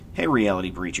Hey,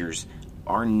 Reality Breachers.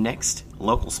 Our next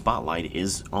local spotlight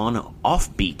is on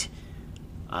Offbeat.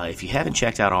 If you haven't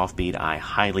checked out Offbeat, I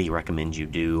highly recommend you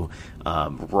do.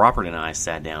 Robert and I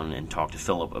sat down and talked to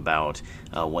Philip about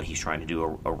what he's trying to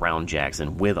do around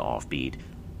Jackson with Offbeat.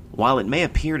 While it may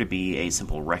appear to be a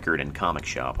simple record and comic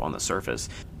shop on the surface,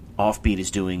 Offbeat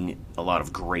is doing a lot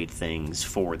of great things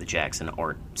for the Jackson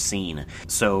art scene.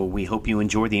 So we hope you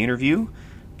enjoy the interview.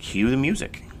 Cue the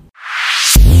music.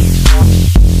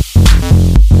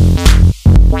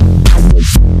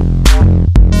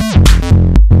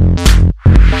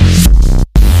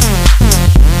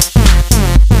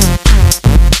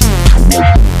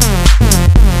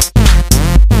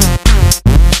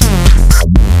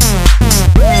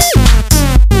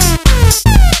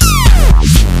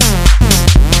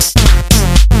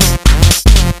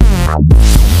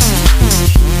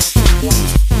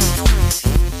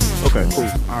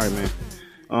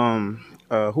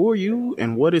 Who are you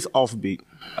and what is Offbeat?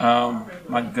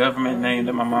 My government name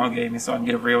that my mom gave me so I can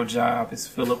get a real job is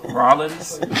Philip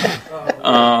Rollins.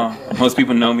 Most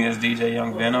people know me as DJ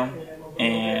Young Venom.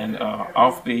 And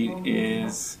Offbeat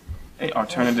is an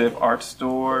alternative art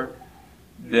store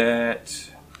that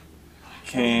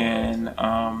that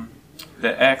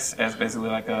acts as basically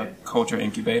like a culture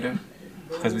incubator,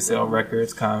 because we sell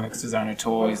records, comics, designer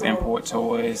toys, import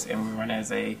toys, and we run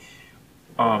as a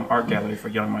art gallery for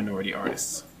young minority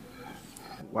artists.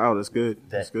 Wow, that's good.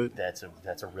 That's good. That's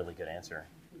a really good answer.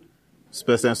 It's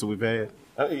the best answer we've had.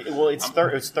 Well, it's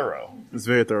thorough. It's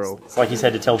very thorough. It's like he's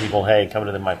had to tell people, "Hey, come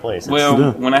to my place."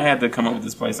 When I had to come up with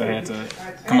this place, I had to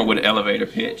come up with an elevator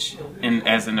pitch, and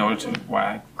as in order to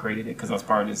why I created it, because I was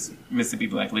part of this Mississippi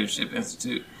Black Leadership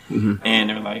Institute, and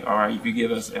they're like, "All right, if you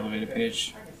give us an elevator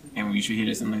pitch, and you should hit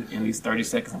us in at least 30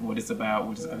 seconds of what it's about,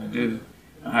 what it's going to do,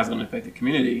 how it's going to affect the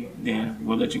community, then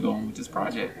we'll let you go on with this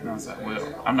project." And I was like,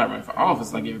 well, I'm not running for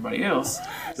office like everybody else,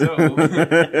 so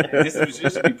this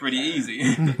should be pretty easy.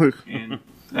 And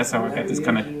that's how I got this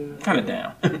kind of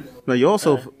down. Now, you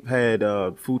also had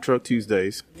Food Truck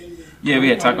Tuesdays. Yeah, we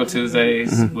had Taco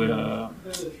Tuesdays with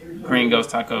Green Ghost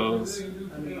Tacos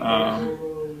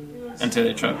until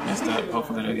their truck messed up.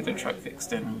 Hopefully they'll get their truck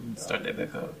fixed and start that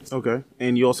back up. Okay.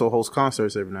 And you also host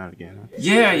concerts every now and again, huh?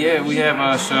 Yeah. We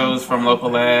have shows from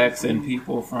local acts and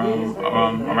people from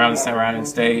around the surrounding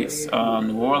states,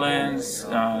 New Orleans,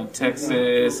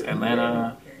 Texas,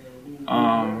 Atlanta,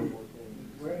 and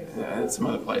some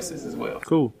other places as well.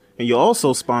 Cool. And you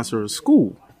also sponsor a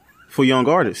school for young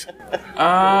artists. Do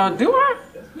I?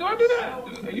 Do I do that?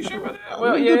 Are you sure about that?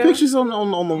 Well, yeah. The pictures on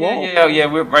the wall. Yeah.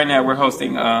 Right now we're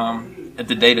hosting at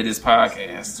the date of this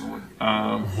podcast.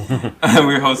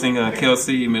 We're hosting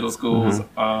Kelsey Middle School's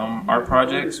art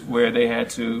project, where they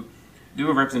had to do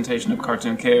a representation of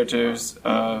cartoon characters,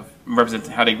 represent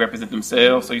how they represent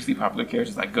themselves. So you see popular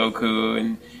characters like Goku,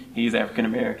 and he's African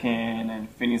American, and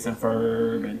Phineas and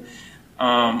Ferb, and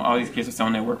all these kids are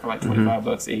selling their work for like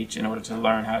 $25 each in order to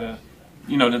learn how to.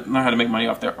 To learn how to make money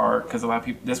off their art, because a lot of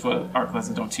people, that's what art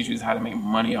classes don't teach you, is how to make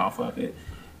money off of it,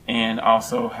 and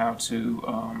also how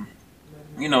to,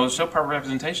 show proper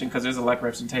representation, because there's a lack of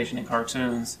representation in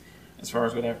cartoons as far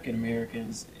as what African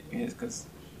Americans is, because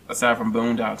aside from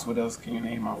Boondocks, what else can you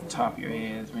name off the top of your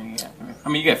head? I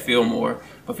mean, you got Fillmore,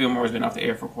 but Fillmore has been off the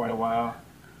air for quite a while.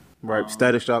 Right,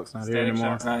 Static Shock's not there anymore.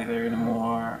 Static Shock's not there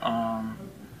anymore.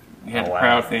 We had the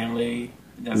Proud Family.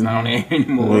 That's not on air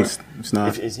anymore. It's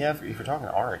not. If you're talking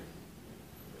art,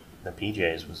 the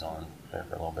PJs was on there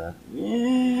for a little bit.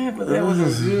 Yeah, but that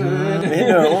wasn't good.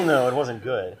 No, it wasn't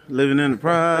good. Living in the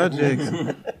projects.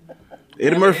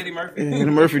 Eddie Murphy,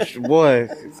 boy.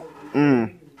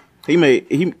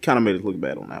 He kind of made us look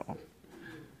bad on that one.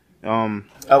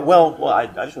 Well, I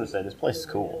just want to say this place is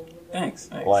cool. Thanks.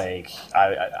 Like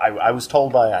I was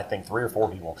told by I think 3 or 4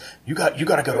 people, you got to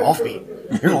go to Offbeat.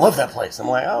 You're gonna love that place. I'm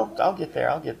like, I'll get there.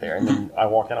 And then I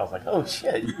walked in, I was like, oh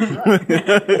shit.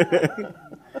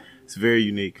 It's very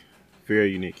unique.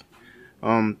 Very unique.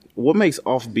 What makes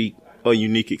Offbeat a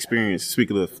unique experience?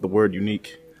 Speaking of the word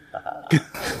unique.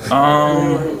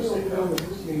 I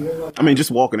mean,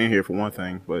 just walking in here for one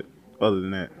thing, but other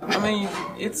than that, I mean,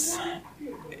 it's.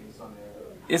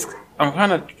 I'm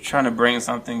kind of trying to bring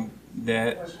something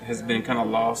that has been kind of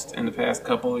lost in the past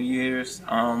couple of years.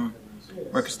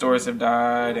 Record stores have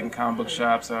died, and comic book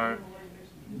shops are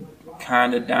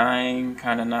kind of dying,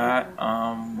 kind of not,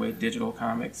 with digital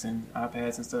comics and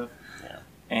iPads and stuff. Yeah.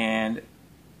 And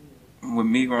with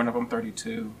me growing up, I'm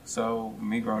 32, so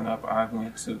me growing up, I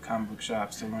went to comic book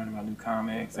shops to learn about new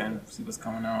comics and see what's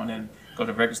going on, and go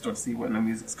to the record store to see what new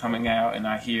music's coming out, and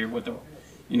I hear what the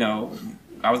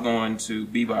I was going to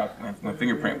Bebop when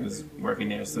Fingerprint was working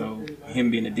there. So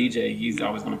him being a DJ, he's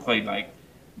always going to play like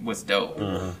what's dope.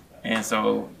 And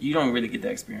so you don't really get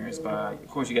that experience by, of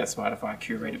course, you got Spotify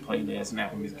curated playlists and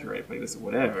Apple Music curated playlists or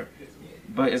whatever.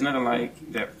 But it's nothing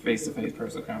like that face-to-face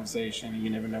personal conversation.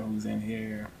 You never know who's in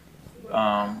here.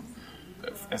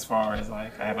 As far as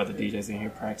like, I have other DJs in here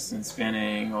practicing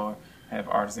spinning, or I have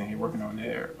artists in here working on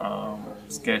their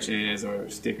sketches or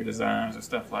sticker designs or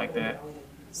stuff like that.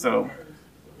 So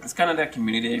it's kind of that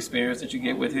community experience that you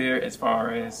get with here, as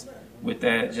far as with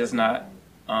that, just not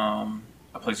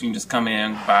a place you can just come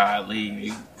in, buy, leave.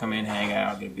 You come in, hang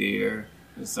out, get beer,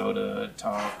 get soda,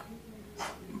 talk,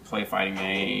 play a fighting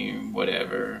game,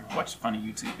 whatever, watch a funny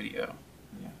YouTube video.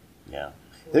 Yeah.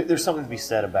 There's something to be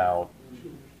said about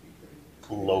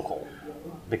local,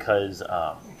 because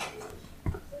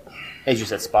as you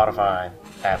said, Spotify,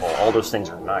 Apple, all those things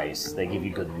are nice. They give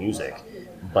you good music,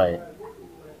 but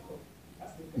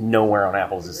nowhere on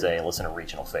Apple does it say listen to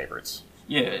regional favorites.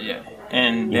 Yeah.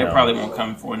 And they probably won't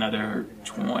come for another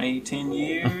 20, 10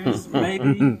 years,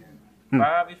 maybe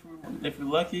 5 if you're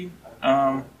lucky.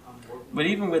 But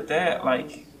even with that,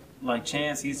 like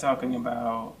Chance, he's talking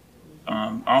about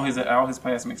all his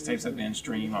past mixtapes have been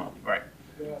stream only, right?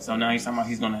 So now he's talking about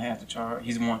he's going to have to charge.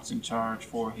 He wants to charge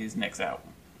for his next album,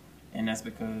 and that's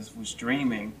because with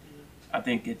streaming, I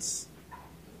think it's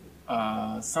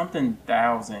something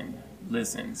 1,000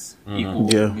 listens equal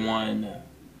one.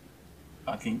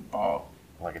 I think bought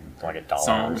like a dollar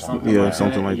song or something. Yeah, like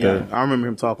something that. like that. I remember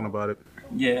him talking about it.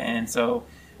 Yeah, and so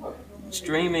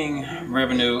streaming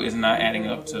revenue is not adding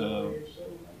up to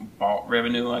bought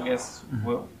revenue, I guess,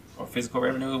 or physical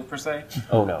revenue per se.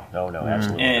 Oh no,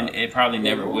 absolutely. And not. it probably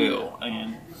never will.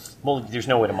 And Well, there's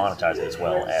no way to monetize it as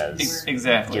well as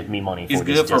exactly give me money for it's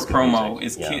this good for disc of promo.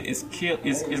 music. It's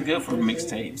good for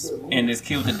mixtapes, and it's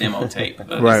killed the demo tape.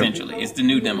 Right. Essentially, it's the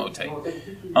new demo tape.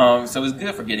 So it's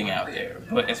good for getting out there.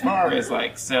 But as far as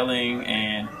like selling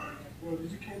and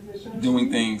doing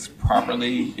things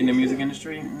properly in the music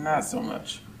industry, not so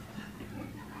much.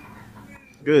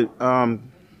 Good.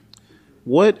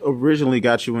 What originally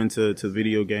got you into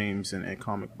video games and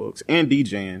comic books and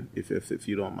DJing, if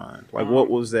you don't mind? Like, what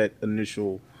was that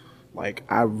initial, like,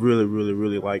 I really, really,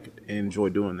 really like and enjoy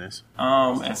doing this?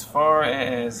 As far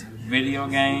as video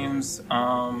games,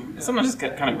 it's something I just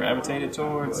kind of gravitated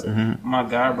towards. My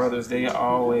god brothers, they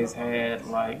always had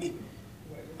like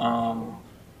the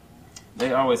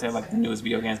newest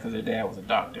video games because their dad was a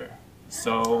doctor.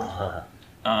 So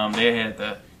they had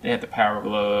the Power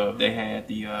Glove, they had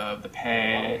the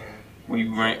pad where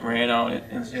you ran on it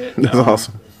and shit. That's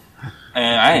awesome.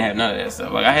 And I didn't have none of that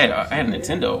stuff. Like I had a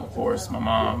Nintendo, of course.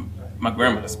 My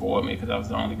grandmother spoiled me because I was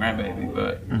the only grandbaby.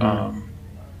 But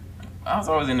I was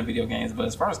always into video games. But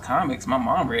as far as comics, my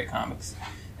mom read comics,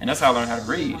 and that's how I learned how to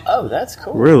read. Oh, that's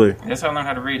cool. Really? That's how I learned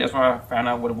how to read. That's why I found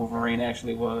out what a Wolverine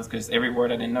actually was, because every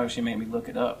word I didn't know, she made me look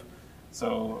it up.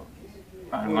 So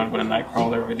I learned what a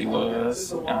Nightcrawler really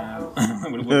was, what a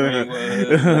Wolverine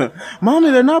was. Mommy,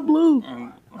 they're not blue.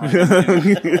 And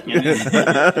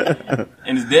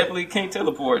it's definitely can't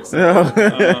teleport.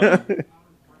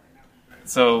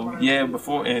 So yeah,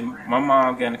 and my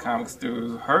mom got into comics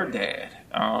through her dad.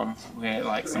 We had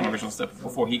like some original stuff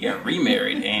before he got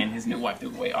remarried, and his new wife threw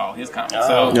away all his comics.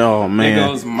 So Oh, man. there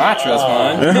goes my trust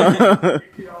fund.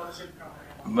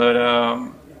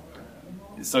 But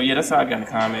so yeah, that's how I got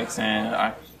into comics,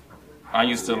 and I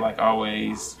used to like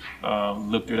always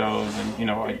look through those, and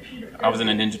I was in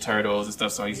the Ninja Turtles and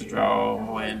stuff, so I used to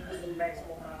draw and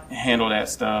handle that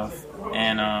stuff.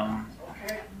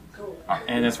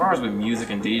 And as far as with music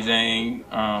and DJing,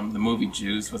 the movie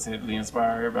Juice was heavily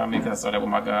inspired by me because I saw that with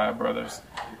my god brothers.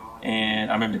 And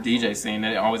I remember the DJ scene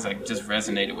that always like just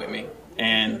resonated with me.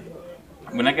 And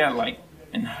when I got like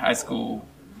in high school,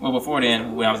 well before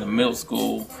then, when I was in middle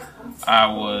school, I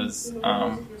was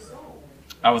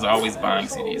always buying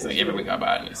CDs. Like every week I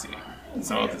buy a new CD.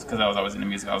 So because I was always into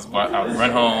music, I would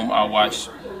run home, I'll watch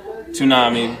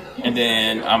Toonami, and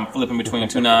then I'm flipping between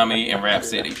Toonami and Rap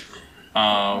City.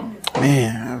 Man,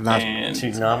 I'm not.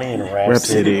 Toonami and Rap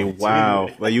City, wow.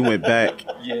 Like, you went back.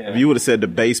 Yeah. If you would have said the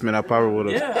basement, I probably would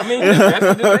have. Yeah, I mean, that's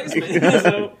the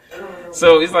basement.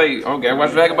 So it's like, okay, I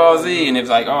watch Dragon Ball Z, and it's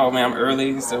like, oh man, I'm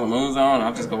early, so when Moon's on,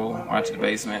 I'll just go watch the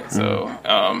basement. So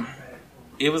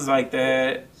it was like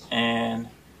that, and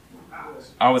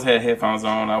I always had headphones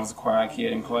on. I was a quiet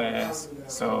kid in class,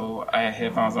 so I had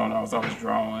headphones on. I was always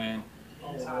drawing,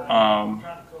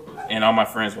 and all my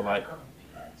friends were like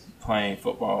playing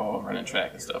football, running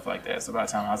track and stuff like that. So by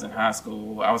the time I was in high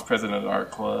school, I was president of the art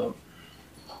club.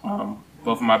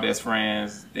 both of my best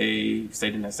friends, they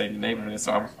stayed in that same neighborhood,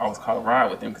 so I was called a ride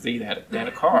with them because they had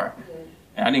a car,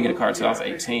 and I didn't get a car until I was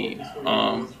 18.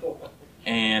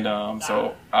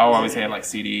 So I always had like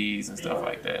CDs and stuff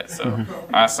like that. So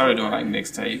I started doing like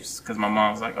mixtapes because my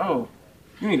mom was like, "Oh,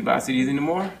 you need to buy CDs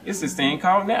anymore? It's this thing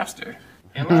called Napster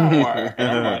and LimeWire." And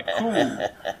I'm like, "Cool,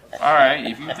 all right,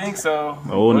 if you think so,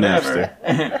 whatever."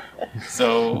 Napster.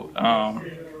 So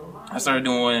I started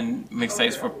doing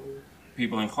mixtapes for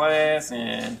people in class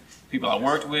and people I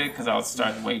worked with because I was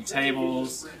starting to wait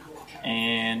tables.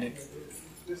 And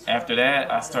after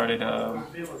that, I started,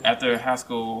 after high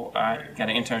school, I got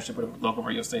an internship with a local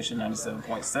radio station,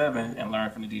 97.7, and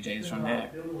learned from the DJs from there.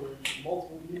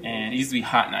 And it used to be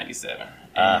Hot 97.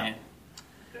 And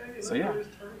so, yeah.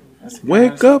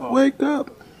 Wake up, wake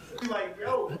up.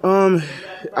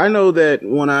 I know that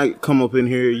when I come up in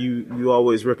here, you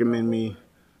always recommend me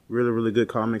really, really good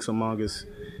comics or mangas.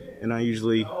 And I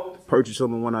usually purchase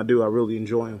them, and when I do, I really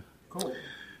enjoy them. Cool.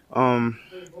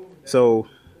 So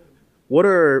what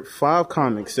are 5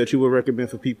 comics that you would recommend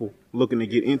for people looking to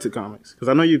get into comics? Because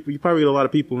I know you probably get a lot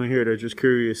of people in here that are just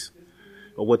curious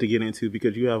of what to get into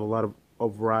because you have a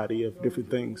variety of different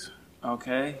things.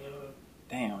 Okay.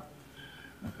 Damn.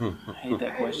 I hate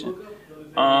that question.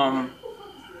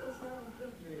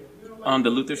 The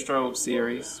Luther Strode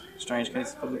series, Strange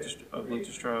Cases of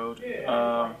Luther Strode.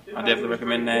 I definitely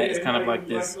recommend that. It's kind of like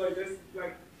this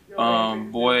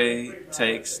boy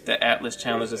takes the Atlas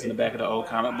challenge that's in the back of the old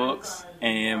comic books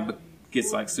and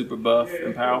gets like super buff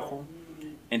and powerful.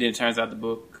 And then it turns out the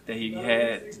book that he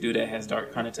had to do that has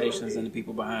dark connotations and the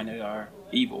people behind it are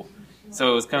evil.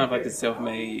 So it's kind of like this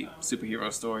self-made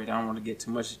superhero story that I don't want to get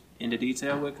too much into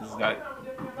detail with because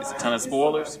it's a ton of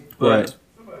spoilers. But Right.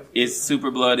 It's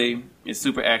super bloody. It's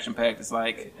super action-packed. It's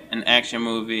like an action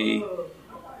movie.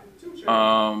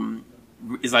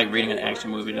 It's like reading an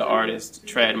action movie. The artist,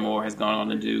 Trad Moore, has gone on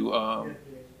to do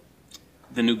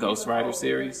the new Ghost Rider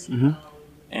series. Mm-hmm.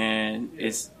 And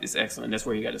it's excellent. That's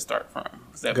where you got to start from.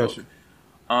 That Gotcha.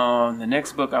 book. The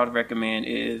next book I would recommend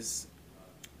is...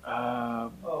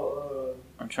 I'm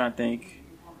trying to think.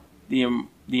 The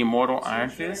Immortal Iron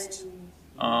Fist,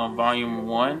 Volume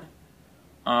 1.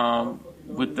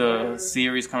 With the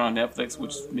series coming on Netflix,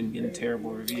 which has been getting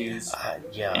terrible reviews.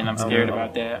 Yeah. And I'm scared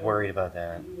about that. Worried about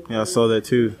that. Yeah, I saw that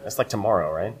too. That's like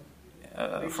tomorrow, right?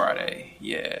 Friday.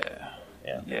 Yeah.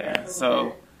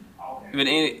 So,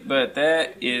 but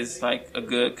that is like a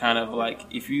good kind of like,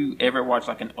 if you ever watch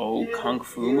like an old Kung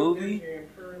Fu movie,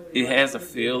 it has a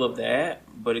feel of that,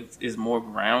 but it is more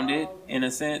grounded in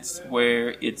a sense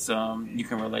where it's, you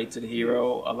can relate to the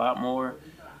hero a lot more.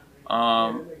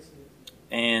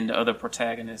 And other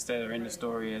protagonists that are in the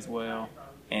story as well.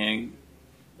 And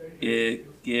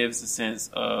it gives a sense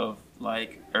of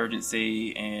like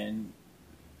urgency and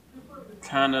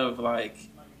kind of like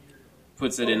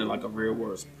puts it in like a real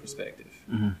world perspective.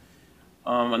 Mm-hmm.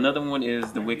 Another one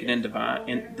is The Wicked and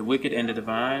the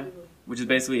Divine, which is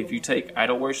basically if you take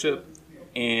idol worship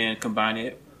and combine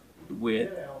it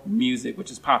with music,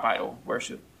 which is pop idol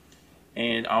worship.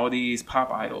 And all these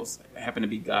pop idols happen to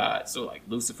be gods. So, like,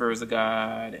 Lucifer is a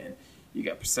god, and you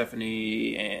got Persephone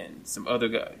and some other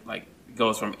god. Like, it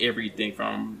goes from everything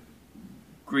from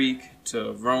Greek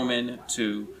to Roman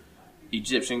to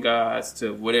Egyptian gods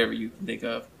to whatever you can think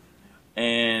of.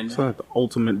 And It's like the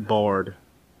ultimate bard.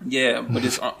 yeah, but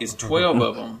it's 12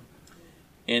 of them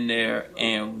in there,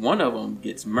 and one of them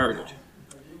gets murdered.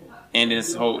 And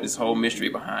this whole mystery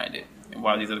behind it. And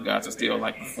while these other gods are still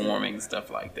like performing and stuff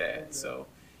like that, so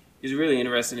it's really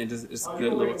interesting. It's a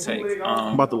good little take.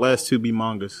 How about the last 2 be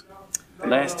mangas? The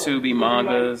last 2 be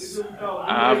mangas.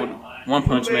 I would One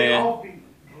Punch Man.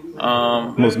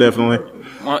 Most definitely.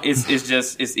 Well, it's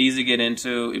easy to get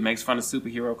into. It makes fun of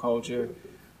superhero culture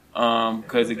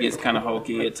because it gets kind of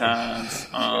hokey at times.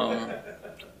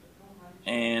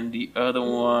 And the other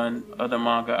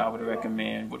manga I would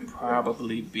recommend would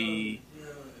probably be.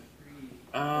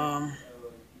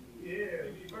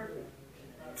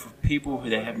 For people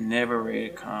that have never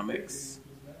read comics,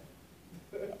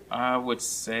 I would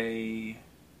say.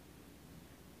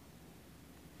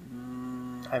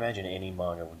 I imagine any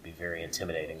manga would be very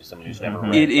intimidating to someone who's never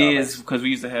read It comics. is because we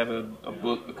used to have a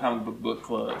comic book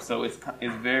club, so it's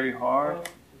very hard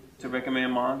to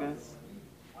recommend mangas.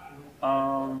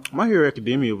 My Hero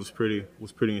Academia was pretty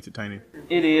entertaining.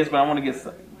 It is, but I want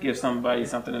to give somebody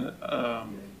something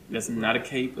that's not a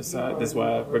cape aside. That's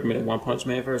why I recommended One Punch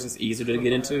Man first. It's easier to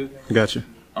get into. Gotcha.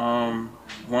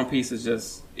 One Piece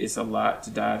is it's a lot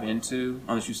to dive into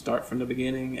unless you start from the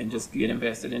beginning and just get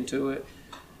invested into it.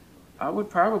 I would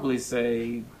probably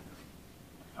say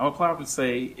I would probably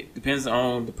say it depends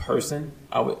on the person.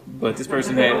 But this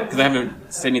person had, because I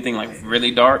haven't said anything like really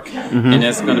dark, and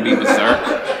that's going to be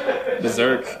Berserk.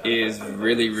 Berserk is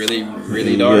really, really,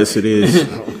 really dark. Yes, it is.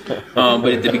 But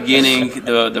at the beginning,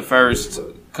 the first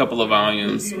couple of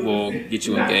volumes will get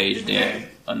you engaged in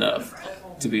enough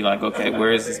to be like, okay,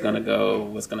 where is this going to go?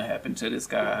 What's going to happen to this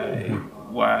guy?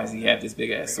 Why does he have this big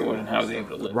ass sword, and how is he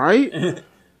able to live? Right?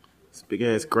 This big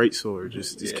ass great sword,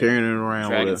 just carrying it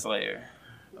around. Dragon with Slayer.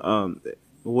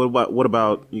 What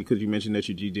about because you mentioned that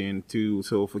you DJing too?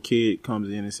 So if a kid comes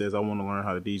in and says, "I want to learn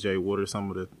how to DJ," what are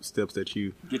some of the steps that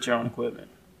you Get your own equipment.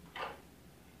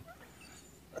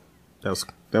 That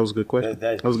was a good question.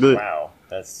 That was good. Wow,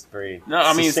 that's very No,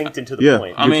 I mean, succinct and to the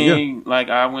point. I mean, like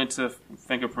I went to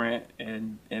Fingerprint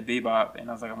and Bebop, and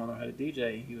I was like, I want to learn how to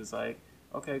DJ. He was like,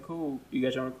 okay, cool. You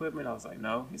got your own equipment? I was like,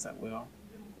 no. He's like, well,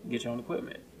 get your own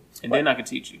equipment, and then I can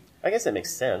teach you. I guess that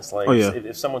makes sense. Like,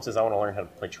 if someone says, I want to learn how to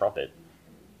play trumpet,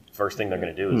 first thing they're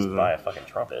going to do is buy a fucking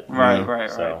trumpet. Right.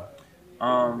 So,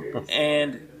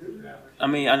 And I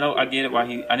mean, I get it.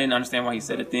 I didn't understand why he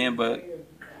said it then, but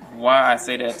why I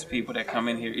say that to people that come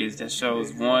in here is that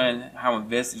shows one how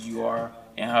invested you are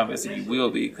and how invested you will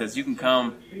be, because you can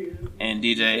come and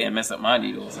DJ and mess up my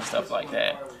needles and stuff like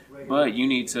that, but you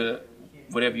need to,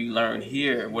 whatever you learn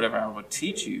here, whatever I will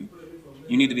teach you,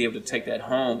 you need to be able to take that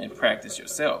home and practice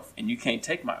yourself. And you can't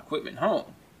take my equipment home.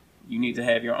 You need to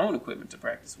have your own equipment to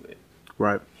practice with.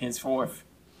 Right. Henceforth,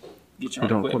 get your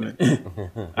own equipment.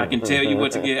 I can tell you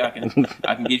what to get.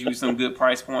 I can give you some good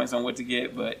price points on what to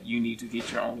get, but you need to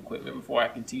get your own equipment before I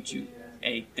can teach you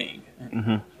a thing.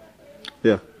 Mm-hmm.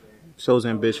 Yeah. Shows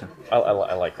ambition. I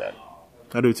like that.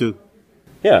 I do too.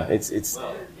 Yeah, it's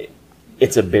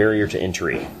a barrier to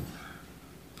entry.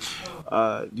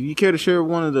 Do you care to share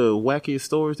one of the wackiest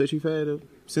stories that you've had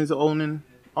since owning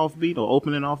Offbeat or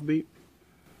opening Offbeat?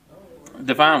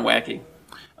 Define wacky.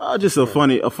 Just a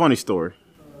funny story.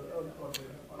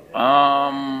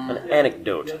 An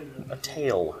anecdote, a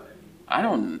tale. I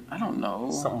don't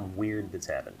know. Something weird that's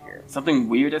happened here. Something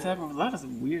weird that's happened. A lot of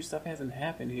weird stuff hasn't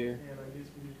happened here.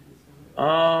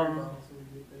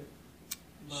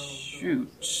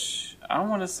 Shoot. I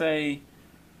want to say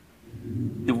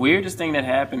the weirdest thing that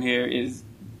happened here is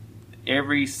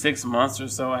every 6 months or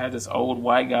so, I had this old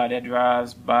white guy that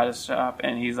drives by the shop,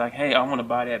 and he's like, hey, I want to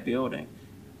buy that building.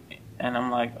 And I'm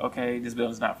like, okay, this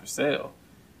building's not for sale.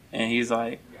 And he's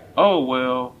like, oh,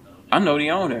 well, I know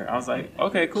the owner. I was like,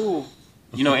 okay, cool.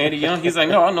 You know Andy Young? He's like,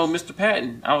 no, I know Mr.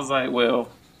 Patton. I was like, well,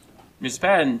 Mr.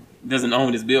 Patton doesn't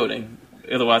own this building.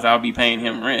 Otherwise, I'll be paying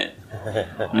him rent.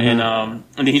 And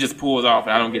then he just pulls off,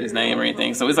 and I don't get his name or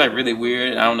anything. So it's like really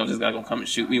weird. I don't know if this guy's going to come and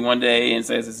shoot me one day and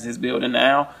says it's his building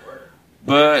now.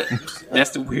 But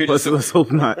that's the weirdest. Let's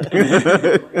hope not.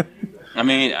 I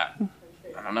mean, I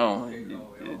don't know.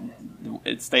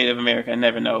 It's state of America. I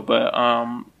never know. But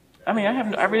I mean,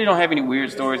 I really don't have any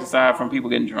weird stories aside from people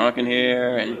getting drunk in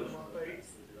here and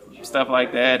stuff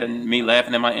like that, and me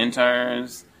laughing at my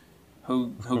interns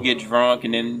who get drunk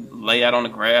and then lay out on the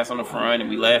grass on the front, and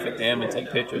we laugh at them and take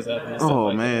pictures of them. And stuff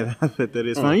like man, that. I bet that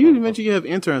is fun. You mentioned you have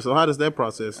interns, so how does that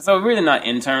process? So really not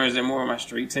interns; they're more of my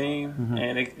street team,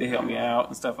 and they help me out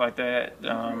and stuff like that.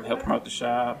 Help promote the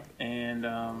shop and.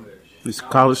 Just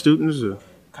college students? Or?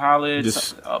 College.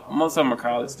 Most of them are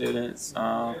college students.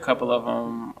 A couple of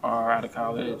them are out of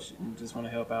college and just want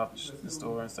to help out the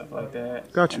store and stuff like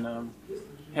that. Gotcha. And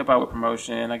help out with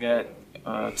promotion. I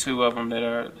got 2 of them that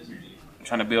are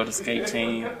trying to build a skate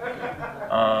team.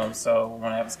 So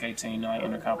when I have a skate team, I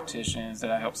enter competitions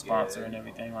that I help sponsor and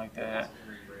everything like that.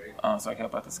 So I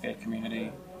help out the skate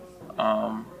community.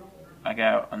 I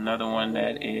got another one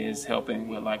that is helping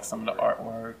with like some of the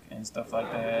artwork and stuff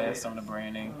like that, some of the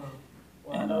branding.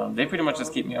 And they pretty much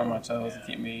just keep me on my toes and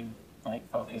keep me like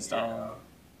focused on,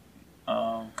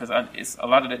 because it's a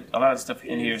lot of the stuff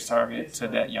in here is targeted to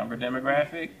that younger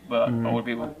demographic, but older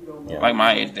people like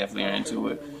my age definitely are into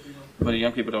it. But the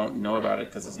young people don't know about it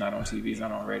because it's not on TV, it's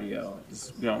not on radio.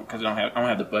 Because I don't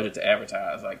have the budget to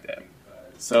advertise like that.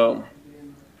 So,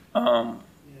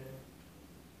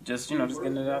 just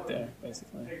getting it out there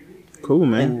basically. Cool,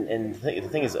 man. And the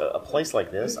thing is, a place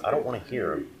like this, I don't want to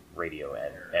hear radio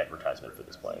advertisement for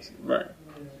this place. Right.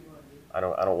 I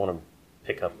don't want to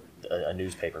pick up a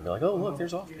newspaper and be like, oh look,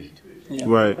 there's Offbeat. Yeah.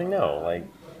 Right. Like, no, like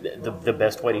the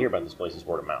best way to hear about this place is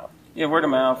word of mouth. Yeah, word of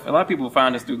mouth. A lot of people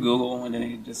find us through Google and then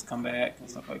they just come back and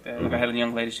stuff like that. Like I had a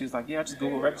young lady, she was like, yeah, I just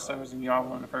Googled record stores and y'all were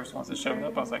one of the first ones that showed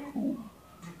up. I was like, cool.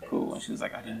 And she was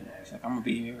like, she's like, I'm gonna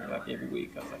be here like every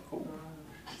week. I was like, cool.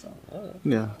 So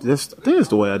Yeah, I think that's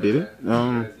the way I did it.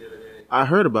 I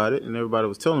heard about it and everybody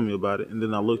was telling me about it, and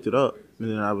then I looked it up,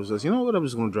 and then I was just, you know what, I'm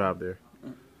just gonna drive there.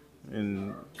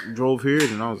 and drove here,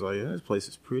 and I was like, yeah, this place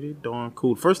is pretty darn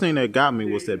cool. The first thing that got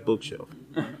me was that bookshelf.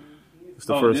 It's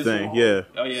the first thing, yeah.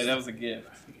 Oh yeah, that was a gift.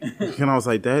 And I was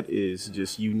like, that is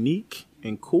just unique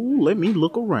and cool. Let me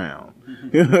look around.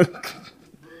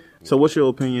 So what's your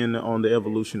opinion on the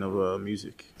evolution of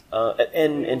music?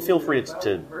 And feel free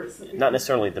to not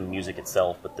necessarily the music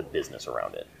itself, but the business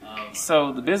around it.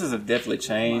 So the business has definitely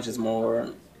changed. It's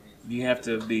more, you have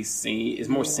to be seen. It's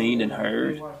more seen than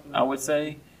heard, I would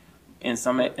say. In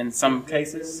some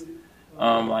cases,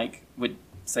 like with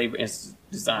say for instance,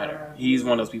 Designer. He's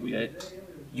one of those people that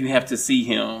you have to see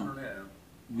him,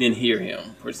 then hear him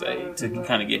per se to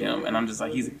kind of get him. And I'm just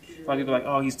like, a lot of people are like,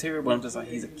 oh, he's terrible. I'm just like,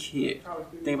 he's a kid.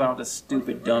 Think about all the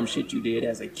stupid dumb shit you did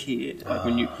as a kid. Like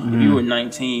when if you were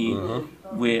 19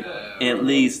 with at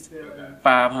least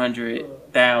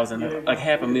 500,000, like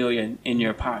 $500,000 in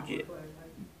your pocket.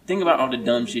 Think about all the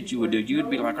dumb shit you would do. You'd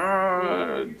be like,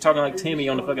 talking like Timmy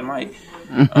on the fucking mic.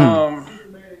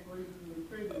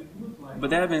 But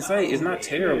that being said, it's not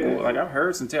terrible. Like, I've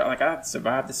heard some like, I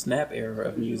survived the Snap era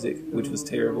of music, which was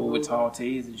terrible with tall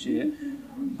tees and shit.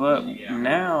 But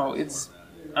now it's,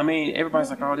 I mean, everybody's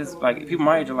like, oh, this, like, people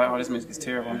my age are like, oh, this music is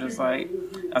terrible. I'm just like,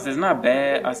 I said, it's not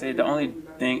bad. I said, the only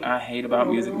thing I hate about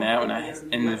music now,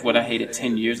 and what I hated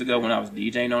 10 years ago when I was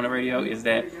DJing on the radio, is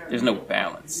that there's no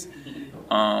balance.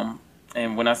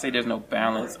 And when I say there's no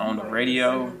balance on the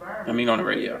radio, I mean on the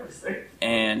radio.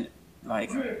 And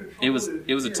like it was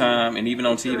a time, and even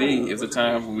on TV, it was a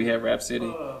time when we had Rap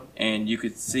City, and you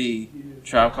could see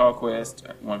Tribe Called Quest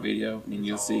one video, and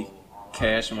you'll see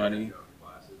Cash Money,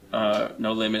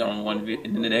 No Limit on one video,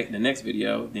 and then the next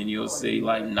video, then you'll see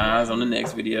like Nas on the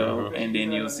next video, and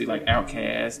then you'll see like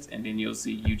Outkast, and then you'll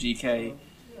see UGK.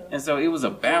 And so it was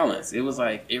a balance. It was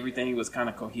like everything was kind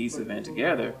of cohesive and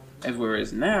together. As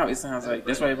whereas now it sounds like,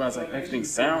 that's why everybody's like, everything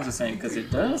sounds the same, because it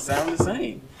does sound the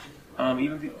same.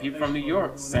 Even people from New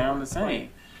York sound the same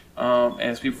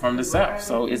as people from the South.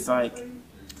 So it's like,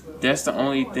 that's the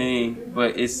only thing,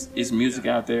 but it's music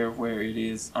out there where it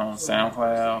is on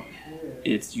SoundCloud.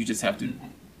 You just have to,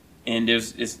 and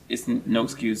it's no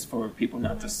excuse for people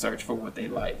not to search for what they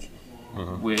like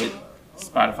with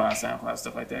Spotify, SoundCloud,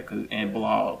 stuff like that, and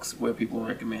blogs where people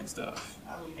recommend stuff,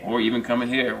 or even coming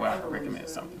here where I can recommend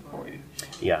something for you.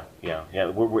 Yeah.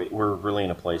 We're really in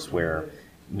a place where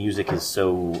music is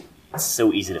so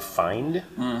easy to find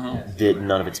that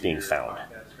none of it's being found.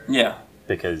 Yeah,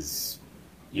 because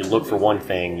you look for one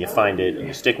thing, you find it, and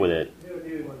you stick with it.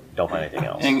 Don't find anything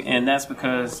else. And that's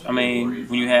because, I mean,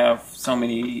 when you have so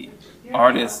many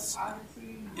artists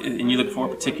and you look for a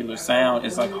particular sound,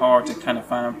 it's like hard to kind of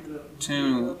fine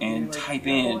tune and type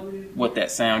in what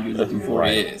that sound you're looking for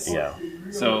is. Yeah.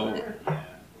 So,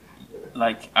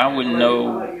 like, I wouldn't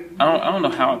know. I don't know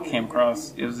how I came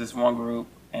across. It was this one group,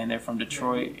 and they're from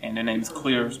Detroit, and their name is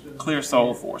Clear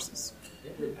Soul Forces.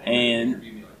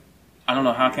 And I don't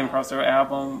know how I came across their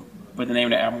album, but the name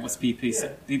of the album was Gold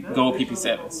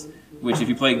PP7s. Which, if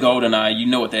you play GoldenEye, you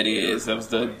know what that is. That was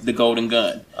the Golden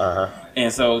Gun.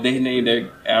 And so they named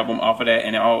their album off of that,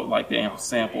 and they all like they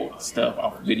sampled stuff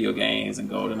off of video games and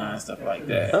GoldenEye and stuff like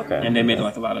that. Okay. And they made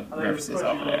like a lot of references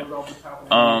off of that.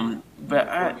 But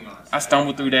I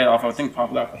stumbled through that off, I think,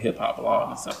 popular off of hip hop blog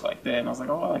and stuff like that. And I was like,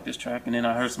 oh, I like this track. And then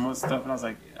I heard some other stuff, and I was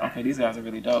like, okay, these guys are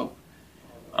really dope.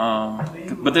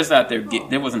 But there's not there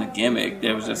wasn't a gimmick.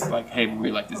 There was just like, hey, we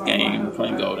really like this game. We're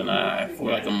playing GoldenEye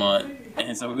for like a month.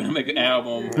 And so we're gonna make an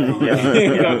album. We're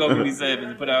gonna go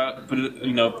PP7, put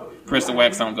it, press the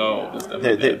wax on gold and stuff.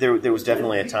 There was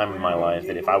definitely a time in my life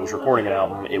that if I was recording an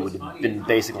album, it would have been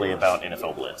basically about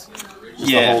NFL Blitz.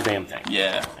 The whole damn thing.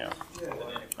 Yeah.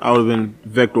 I would have been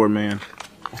Vector Man.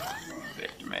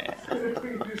 Vector Man.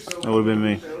 That would have been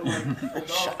me.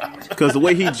 Because the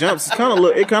way he jumps, it kind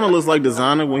of looks like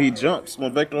Designer when he jumps,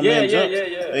 when Vector Man jumps.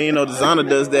 And Designer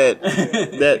does that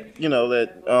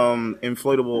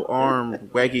inflatable arm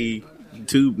wacky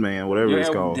tube man, whatever it's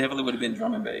called. Definitely would have been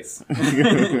drum and bass.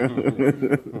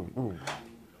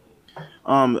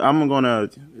 I'm gonna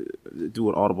do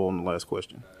an audible on the last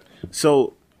question.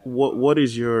 So, what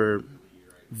is your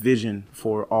vision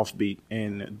for Offbeat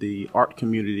and the art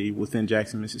community within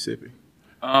Jackson, Mississippi?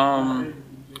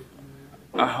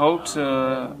 I hope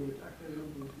to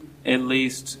at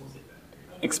least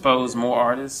expose more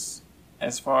artists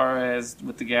as far as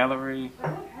with the gallery.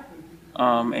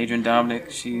 Adrian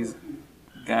Dominic, she's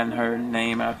gotten her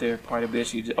name out there quite a bit.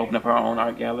 She opened up her own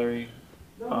art gallery.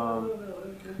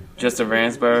 Justin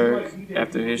Ransburg,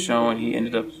 after his showing, he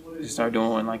started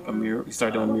doing like a mural. He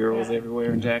started doing murals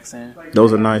everywhere in Jackson.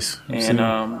 Those are nice. And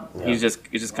it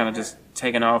just kind of just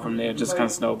taken off from there. Just kind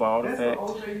of snowballed effect.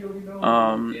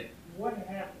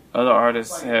 other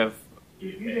artists have,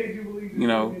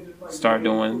 started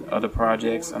doing other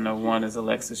projects. I know one is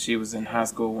Alexa. She was in high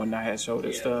school when I had showed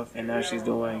her stuff, and now she's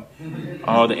doing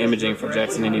all the imaging for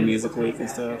Jackson Indie Music Week and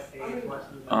stuff.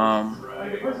 All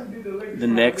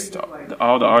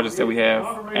the artists that we have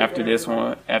after this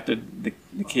one, after the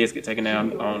kids get taken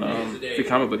down on Free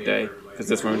Comic Book Day, because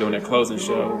that's when we're doing their closing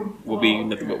show, will be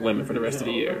nothing but women for the rest of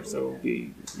the year. So it'll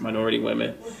be minority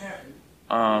women.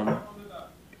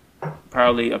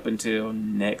 Probably up until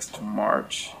next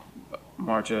March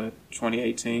of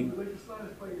 2018.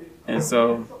 And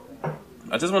so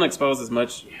I just want to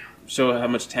show how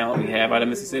much talent we have out of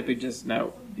Mississippi. Just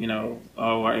now,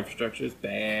 our infrastructure is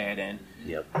bad and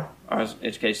our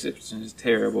education system is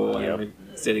terrible. And we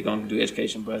said they're going to do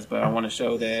education buzz, but I want to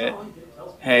show that,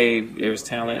 hey, there's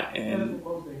talent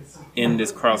in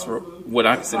this crossroad, what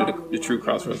I consider the true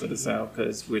crossroads of the South,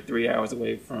 because we're 3 hours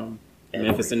away from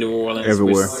Memphis and New Orleans.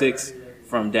 Everywhere. We're 6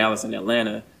 from Dallas and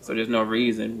Atlanta. So there's no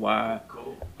reason why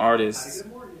artists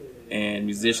and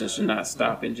musicians should not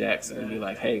stop in Jackson and be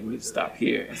like, hey, we need to stop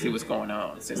here and see what's going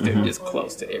on, since they're this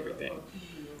close to everything.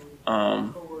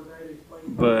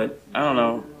 But I don't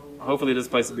know. Hopefully this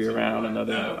place will be around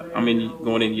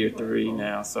going in year 3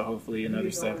 now, so hopefully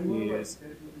another 7 years.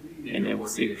 And then we'll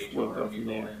see if we'll go from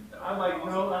there.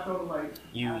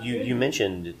 You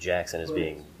mentioned Jackson as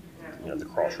being the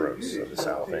crossroads of the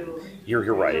South, and you're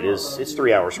right. It's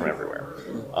 3 hours from everywhere.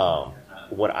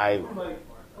 What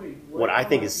I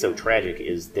think is so tragic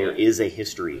is there is a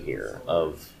history here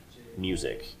of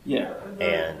music,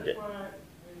 and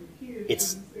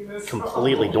it's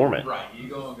completely dormant.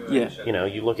 Yeah,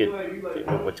 you look at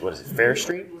what is it, Fair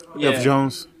Street? F.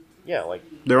 Jones. Yeah, like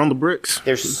they're on the bricks.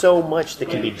 There's so much that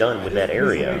can be done with that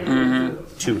area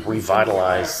to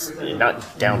revitalize not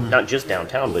just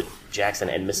downtown, but Jackson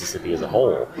and Mississippi as a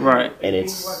whole. Right. And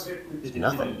it's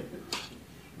nothing.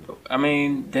 I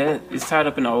mean, that is tied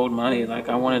up in the old money. Like,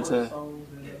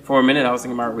 for a minute, I was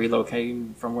thinking about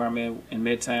relocating from where I'm in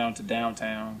Midtown to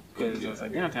downtown, because it was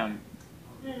like, downtown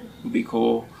would be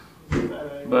cool.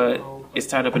 But it's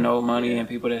tied up in the old money, and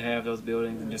people that have those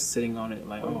buildings and just sitting on it,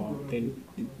 like,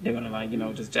 they're going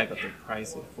to, just jack up the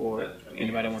price for it.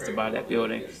 Anybody that wants to buy that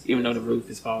building, even though the roof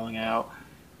is falling out,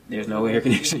 there's no air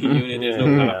conditioning unit, there's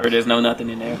no copper, there's no nothing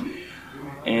in there.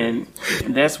 And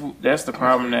that's the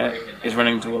problem that is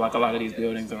running into like a lot of these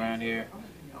buildings around here.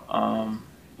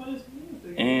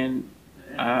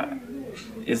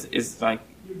 It's like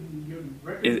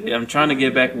I'm trying to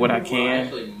get back what I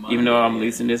can, even though I'm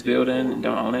leasing this building and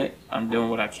don't own it. I'm doing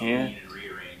what I can,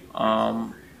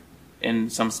 in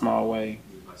some small way.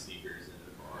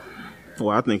 Well,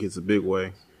 I think it's a big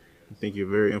way. I think you're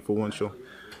very influential.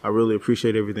 I really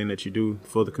appreciate everything that you do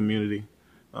for the community.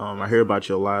 I hear about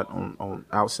you a lot on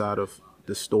outside of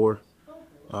the store,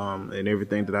 and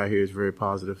everything that I hear is very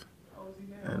positive.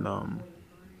 And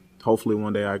hopefully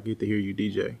one day I get to hear you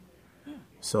DJ.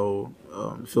 So,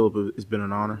 Philip, it's been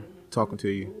an honor talking to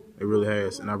you. It really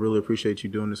has, and I really appreciate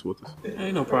you doing this with us.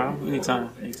 Ain't no problem.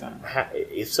 Anytime.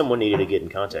 If someone needed to get in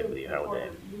contact with you, how would they?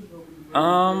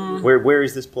 Where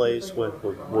is this place?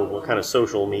 What kind of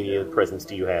social media presence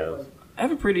do you have? I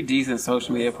have a pretty decent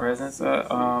social media presence.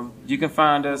 You can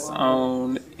find us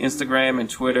on Instagram and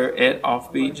Twitter at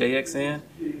OffbeatJXN.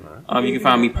 You can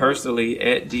find me personally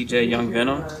at DJ Young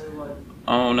Venom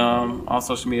on all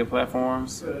social media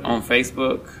platforms. On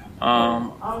Facebook,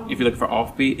 if you're looking for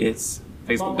Offbeat, it's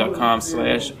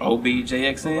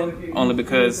facebook.com/OBJXN, only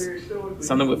because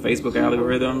something with Facebook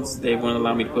algorithms, they wouldn't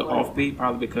allow me to put Offbeat,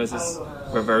 probably because it's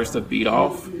reversed of beat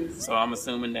off. So I'm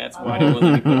assuming that's why they wouldn't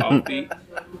let me put Offbeat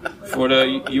for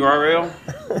the URL.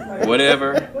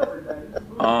 Whatever.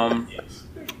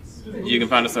 You can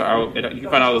find us you can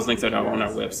find all those links on our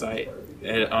website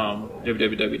at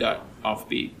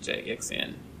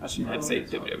www.offbeatjxn. I shouldn't have to say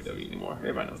www anymore.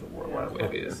 Everybody knows what World Wide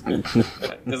Web is.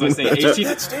 That's like saying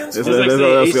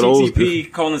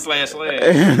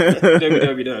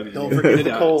HTTP:// Don't forget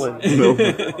the colon. No.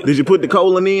 Did you put the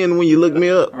colon in when you looked me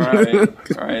up? Right.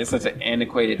 It's such an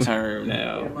antiquated term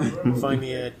now. Find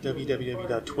me at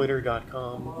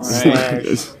www.twitter.com/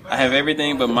 Right. I have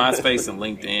everything but MySpace and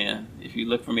LinkedIn. If you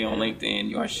look for me on LinkedIn,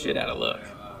 you are shit out of luck.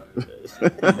 I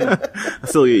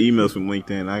still get emails from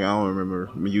LinkedIn. I don't remember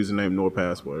my username nor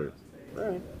password. All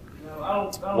right.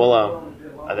 Well,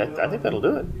 I think that'll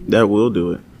do it. That will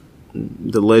do it.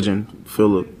 The legend,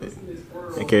 Philip,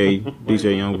 aka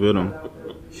DJ Young Venom.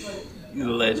 The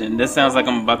legend. That sounds like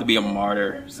I'm about to be a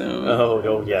martyr soon.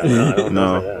 Oh yeah. No, I don't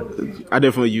know that. I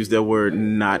definitely use that word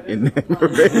not in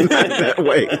that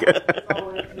way.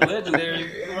 Legendary.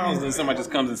 Then somebody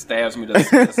just comes and stabs me with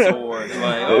a sword.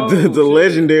 Like, oh, the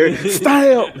legendary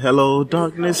style. Hello,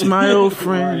 darkness, my old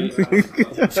friend.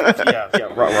 Robert's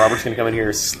gonna come in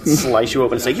here, slice you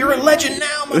open, and say, "You're a legend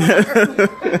now,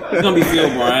 motherfucker." It's gonna be Phil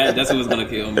Bryant. That's who's gonna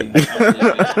kill me. He's gonna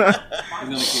kill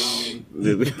me.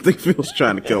 I think Phil's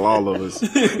trying to kill all of us.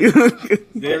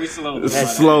 Very slowly.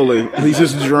 Slowly. He's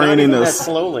just draining Not us.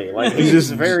 slowly. Like he's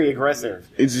just very aggressive.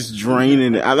 It's just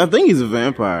draining it. I think he's a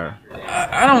vampire.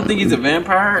 I don't think he's a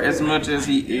vampire as much as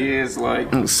he is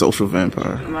like Social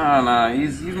vampire. Nah.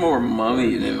 He's more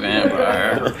mummy than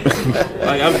vampire.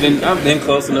 Like I've been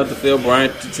close enough to Phil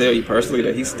Bryant to tell you personally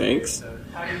that he stinks.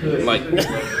 Like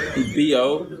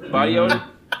BO body odor.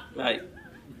 Like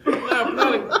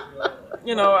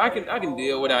you know, I can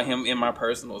deal without him in my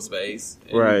personal space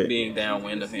and right. being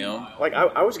downwind of him. Like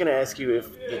I was gonna ask you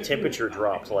if the temperature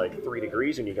dropped like 3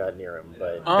 degrees when you got near him,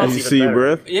 but Did you see your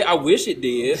breath? Yeah, I wish it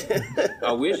did.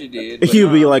 But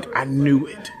You'd be like, I knew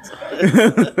it.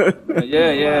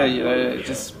 Yeah.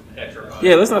 Just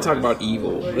let's not talk about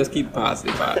evil. Let's keep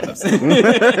positive vibes.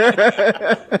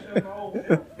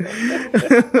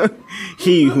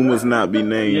 He who must not be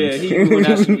named. Yeah, he who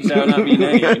shall not be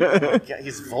named.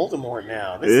 He's Voldemort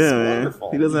now. This is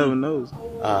wonderful. Man. He doesn't have a nose.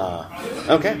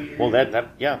 Okay. Well,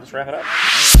 let's wrap it up.